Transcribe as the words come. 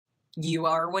You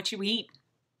are what you eat.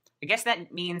 I guess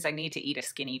that means I need to eat a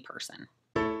skinny person.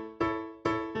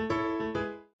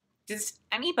 Does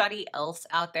anybody else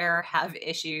out there have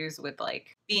issues with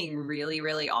like being really,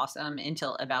 really awesome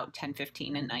until about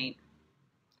 10:15 at night?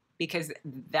 Because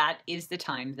that is the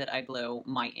time that I blow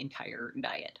my entire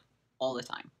diet. All the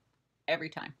time. Every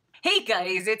time. Hey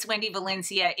guys, it's Wendy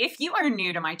Valencia. If you are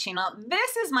new to my channel,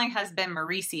 this is my husband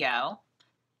Mauricio.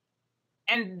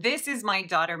 And this is my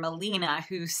daughter Melina,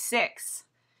 who's 6.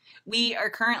 We are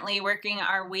currently working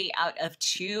our way out of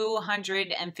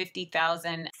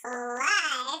 $250,000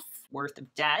 plus worth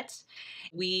of debt.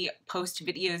 We post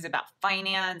videos about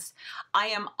finance. I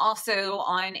am also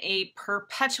on a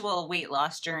perpetual weight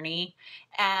loss journey.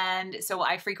 And so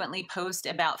I frequently post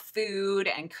about food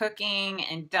and cooking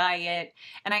and diet.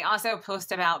 And I also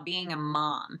post about being a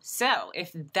mom. So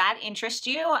if that interests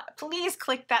you, please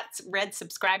click that red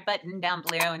subscribe button down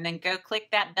below and then go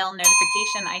click that bell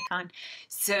notification icon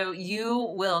so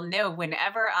you will know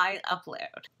whenever I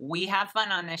upload. We have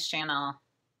fun on this channel.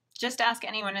 Just ask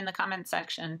anyone in the comment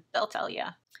section, they'll tell you.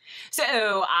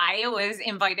 So I was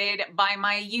invited by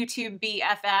my YouTube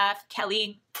BFF,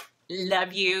 Kelly.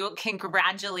 Love you.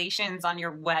 Congratulations on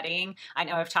your wedding. I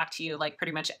know I've talked to you like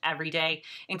pretty much every day,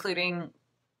 including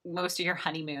most of your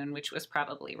honeymoon, which was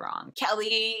probably wrong.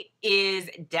 Kelly is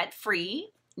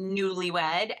debt-free,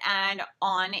 newlywed, and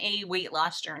on a weight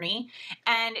loss journey.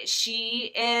 And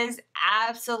she is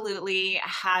absolutely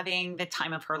having the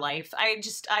time of her life. I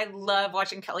love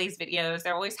watching Kelly's videos.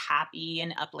 They're always happy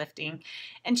and uplifting.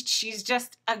 And she's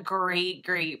just a great,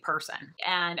 great person.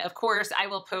 And of course, I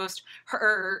will post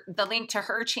the link to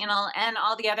her channel and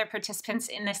all the other participants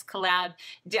in this collab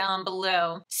down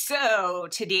below. So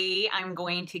today I'm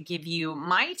going to give you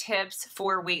my tips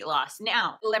for weight loss.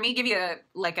 Now, let me give you a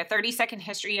 30-second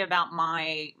history about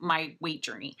my weight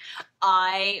journey.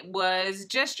 I was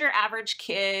just your average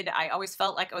kid. I always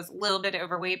felt like I was a little bit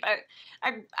overweight, but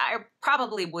I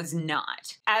probably was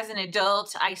not. As an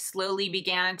adult, I slowly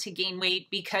began to gain weight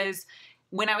because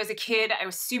when I was a kid, I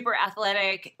was super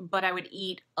athletic, but I would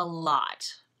eat a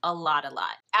lot.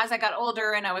 As I got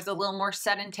older and I was a little more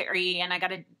sedentary and I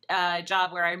got a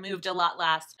job where I moved a lot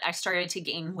less, I started to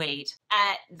gain weight.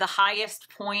 At the highest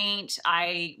point,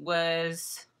 I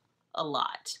was a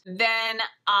lot. Then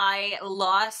I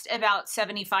lost about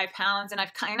 75 pounds and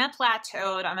I've kind of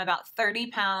plateaued. I'm about 30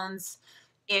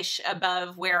 pounds-ish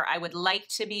above where I would like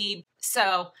to be.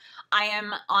 So I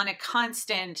am on a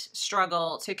constant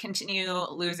struggle to continue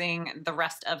losing the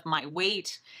rest of my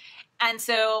weight. And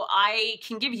so I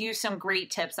can give you some great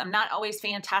tips. I'm not always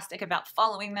fantastic about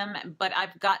following them, but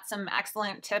I've got some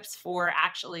excellent tips for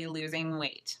actually losing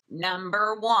weight.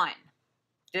 Number 1.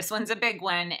 This one's a big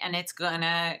one and it's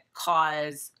gonna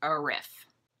cause a riff.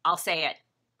 I'll say it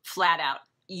flat out.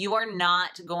 You are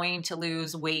not going to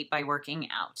lose weight by working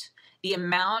out. The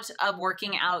amount of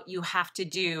working out you have to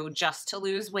do just to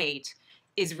lose weight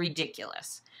is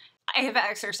ridiculous. I have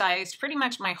exercised pretty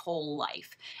much my whole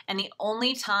life, and the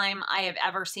only time I have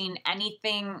ever seen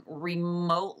anything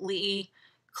remotely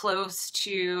close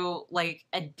to like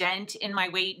a dent in my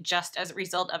weight just as a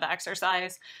result of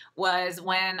exercise was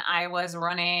when I was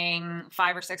running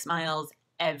 5 or 6 miles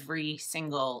every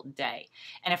single day.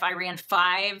 And if I ran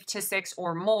 5 to 6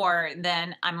 or more,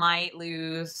 then I might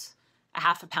lose a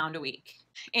half a pound a week.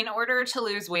 In order to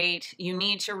lose weight, you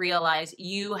need to realize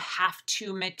you have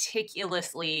to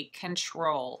meticulously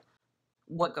control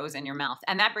what goes in your mouth.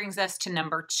 And that brings us to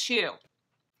number 2.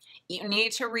 You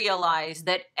need to realize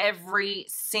that every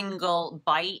single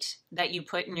bite that you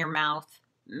put in your mouth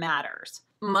matters.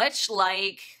 Much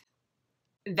like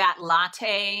that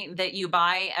latte that you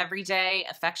buy every day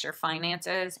affects your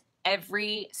finances,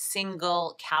 every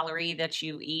single calorie that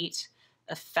you eat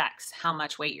affects how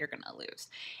much weight you're going to lose.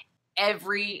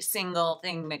 Every single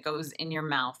thing that goes in your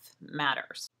mouth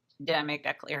matters. Did I make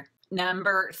that clear?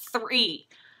 Number 3.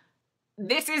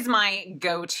 This is my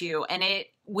go-to, and it,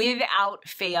 without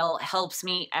fail, helps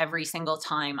me every single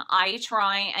time. I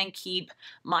try and keep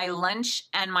my lunch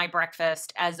and my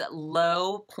breakfast as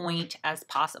low point as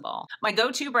possible. My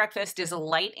go-to breakfast is a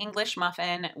light English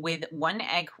muffin with 1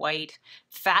 egg white,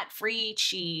 fat-free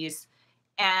cheese,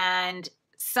 and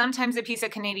sometimes a piece of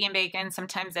Canadian bacon,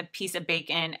 sometimes a piece of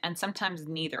bacon, and sometimes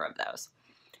neither of those.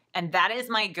 And that is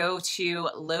my go-to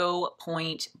low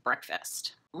point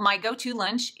breakfast. My go-to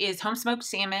lunch is home smoked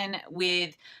salmon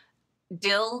with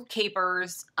dill,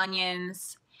 capers,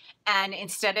 onions, and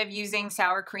instead of using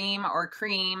sour cream or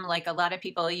cream like a lot of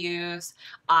people use,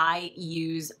 I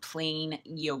use plain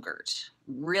yogurt.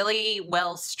 Really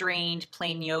well strained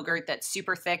plain yogurt that's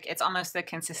super thick. It's almost the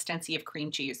consistency of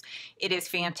cream cheese. It is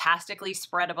fantastically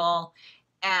spreadable.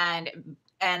 and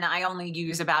I only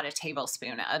use about a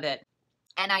tablespoon of it.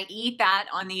 And I eat that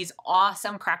on these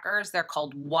awesome crackers. They're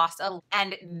called wasa.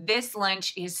 And this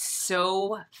lunch is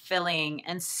so filling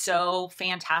and so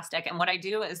fantastic. And what I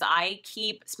do is I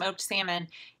keep smoked salmon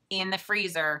in the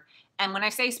freezer. And when I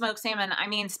say smoked salmon, I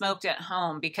mean smoked at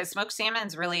home, because smoked salmon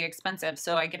is really expensive.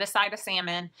 So I get a side of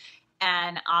salmon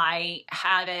and I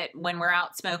have it when we're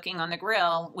out smoking on the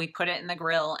grill. We put it in the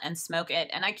grill and smoke it,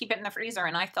 and I keep it in the freezer,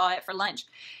 and I thaw it for lunch.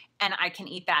 And I can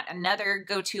eat that. Another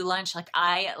go-to lunch, like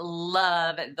I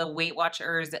love the Weight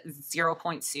Watchers 0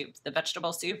 Point soup, the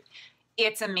vegetable soup.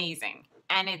 It's amazing,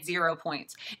 and it's 0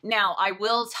 points. Now, I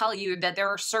will tell you that there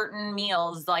are certain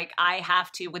meals, like I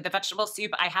have to, with the vegetable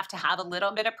soup, I have to have a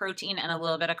little bit of protein and a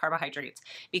little bit of carbohydrates,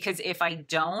 because if I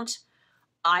don't,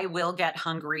 I will get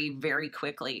hungry very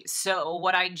quickly. So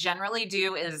what I generally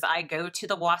do is I go to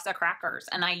the wasa crackers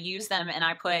and I use them, and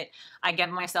I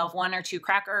get myself 1 or 2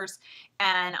 crackers,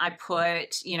 and I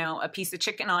put, you know, a piece of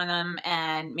chicken on them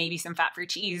and maybe some fat-free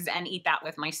cheese, and eat that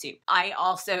with my soup. I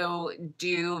also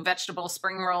do vegetable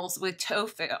spring rolls with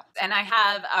tofu, and I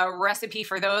have a recipe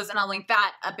for those, and I'll link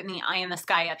that up in the eye in the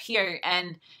sky up here.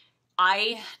 And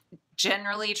I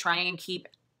generally try and keep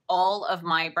all of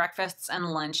my breakfasts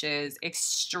and lunches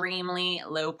extremely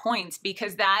low points,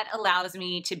 because that allows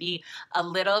me to be a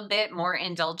little bit more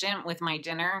indulgent with my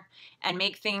dinner and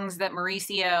make things that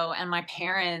Mauricio and my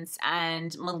parents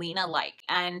and Melina like.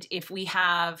 And if we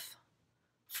have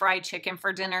fried chicken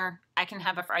for dinner, I can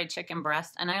have a fried chicken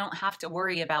breast, and I don't have to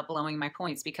worry about blowing my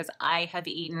points, because I have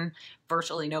eaten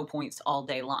virtually no points all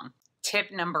day long.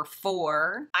 Tip number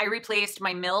 4, I replaced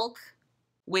my milk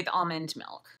with almond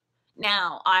milk.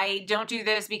 Now, I don't do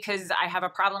this because I have a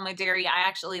problem with dairy. I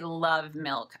actually love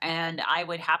milk, and I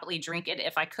would happily drink it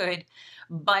if I could,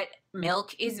 but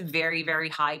milk is very, very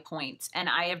high points. And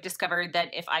I have discovered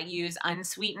that if I use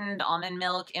unsweetened almond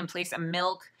milk in place of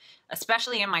milk,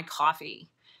 especially in my coffee,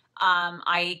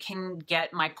 I can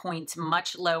get my points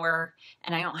much lower,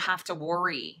 and I don't have to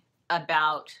worry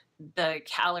about the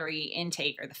calorie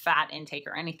intake or the fat intake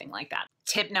or anything like that.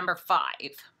 Tip number 5.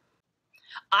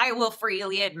 I will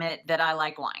freely admit that I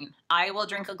like wine. I will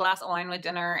drink a glass of wine with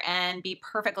dinner and be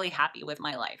perfectly happy with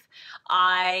my life.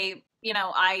 I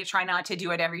try not to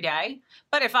do it every day,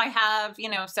 but if I have,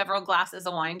 several glasses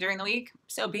of wine during the week,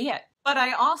 so be it. But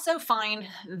I also find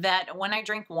that when I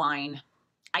drink wine,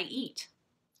 I eat.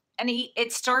 And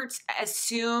it starts as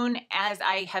soon as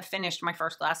I have finished my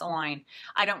first glass of wine.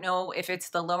 I don't know if it's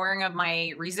the lowering of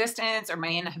my resistance or my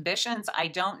inhibitions. I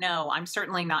don't know. I'm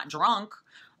certainly not drunk.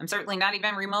 I'm certainly not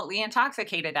even remotely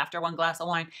intoxicated after 1 glass of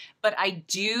wine, but I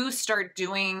do start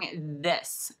doing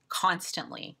this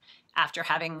constantly after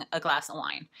having a glass of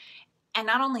wine. And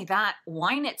not only that,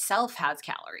 wine itself has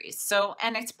calories,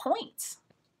 and it's points.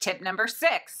 Tip number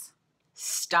 6,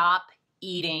 stop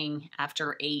eating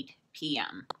after 8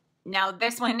 p.m. Now,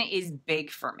 this one is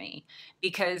big for me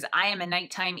because I am a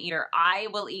nighttime eater. I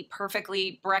will eat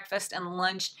perfectly breakfast and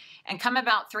lunch, and come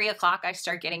about 3 o'clock, I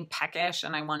start getting peckish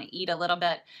and I want to eat a little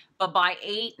bit. But by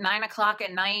 8, 9 o'clock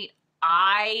at night,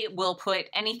 I will put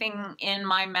anything in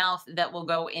my mouth that will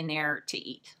go in there to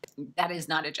eat. That is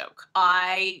not a joke.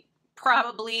 I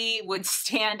probably would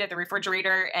stand at the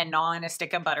refrigerator and gnaw on a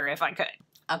stick of butter if I could.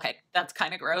 Okay, that's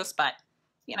kind of gross, but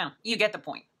you get the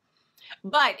point.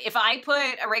 But if I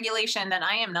put a regulation that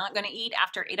I am not going to eat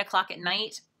after 8 o'clock at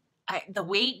night, the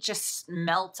weight just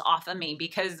melts off of me,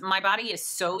 because my body is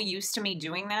so used to me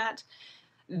doing that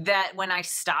when I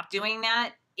stop doing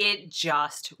that, it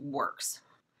just works.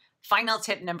 Final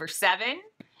tip number 7.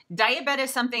 Diet bet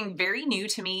is something very new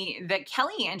to me that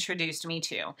Kelly introduced me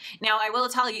to. Now, I will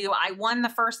tell you, I won the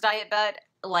first diet bet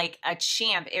like a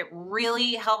champ. It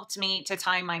really helped me to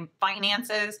tie my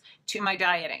finances to my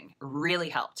dieting. Really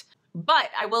helped. But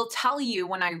I will tell you,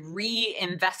 when I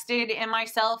reinvested in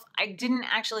myself, I didn't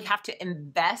actually have to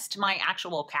invest my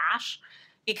actual cash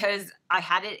because I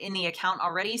had it in the account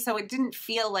already. So it didn't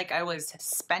feel like I was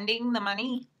spending the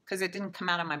money because it didn't come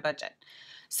out of my budget.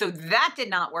 So that did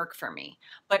not work for me.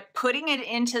 But putting it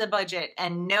into the budget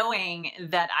and knowing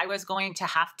that I was going to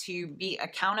have to be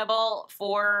accountable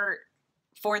for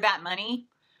that money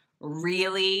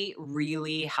really,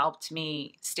 really helped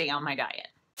me stay on my diet.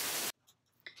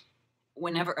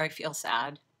 Whenever I feel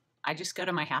sad, I just go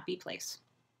to my happy place,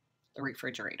 the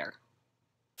refrigerator.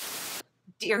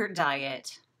 Dear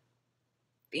diet,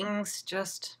 things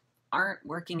just aren't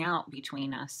working out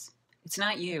between us. It's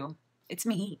not you, it's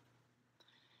me.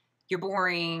 You're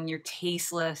boring, you're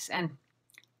tasteless, and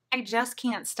I just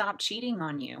can't stop cheating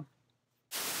on you.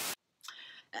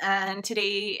 And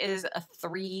today is a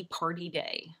 3-party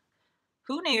day.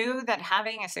 Who knew that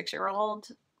having a 6-year-old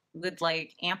would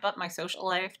like amp up my social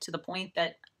life to the point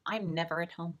that I'm never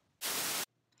at home.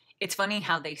 It's funny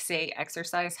how they say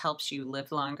exercise helps you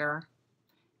live longer,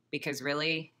 because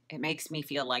really it makes me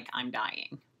feel like I'm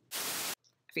dying.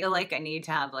 I feel like I need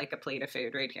to have like a plate of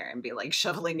food right here and be like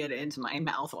shoveling it into my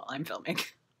mouth while I'm filming.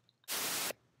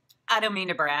 I don't mean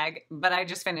to brag, but I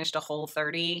just finished a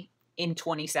Whole30 in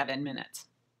 27 minutes.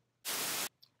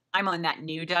 I'm on that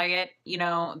new diet, you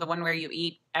know, the one where you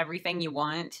eat everything you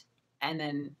want and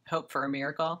then hope for a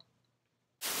miracle.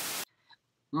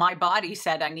 My body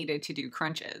said I needed to do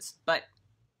crunches, but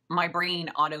my brain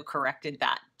auto-corrected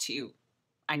that to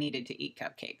I needed to eat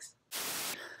cupcakes.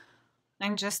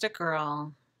 I'm just a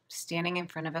girl standing in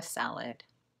front of a salad,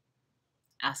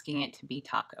 asking it to be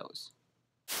tacos.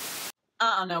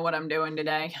 I don't know what I'm doing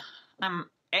today.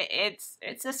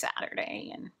 It's a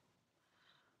Saturday and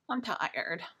I'm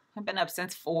tired. I've been up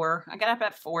since 4. I got up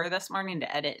at 4 this morning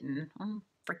to edit and I'm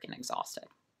freaking exhausted.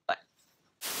 But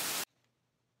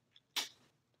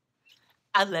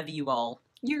I love you all.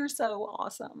 You're so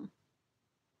awesome.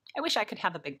 I wish I could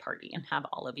have a big party and have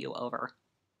all of you over.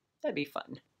 That'd be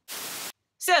fun.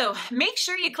 So make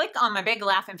sure you click on my big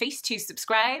laughing face to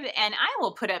subscribe, and I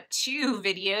will put up 2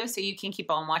 videos so you can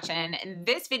keep on watching. And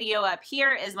this video up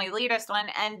here is my latest one,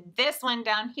 and this one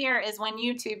down here is one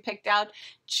YouTube picked out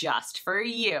just for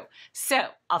you. So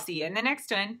I'll see you in the next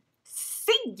one.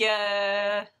 See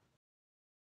ya!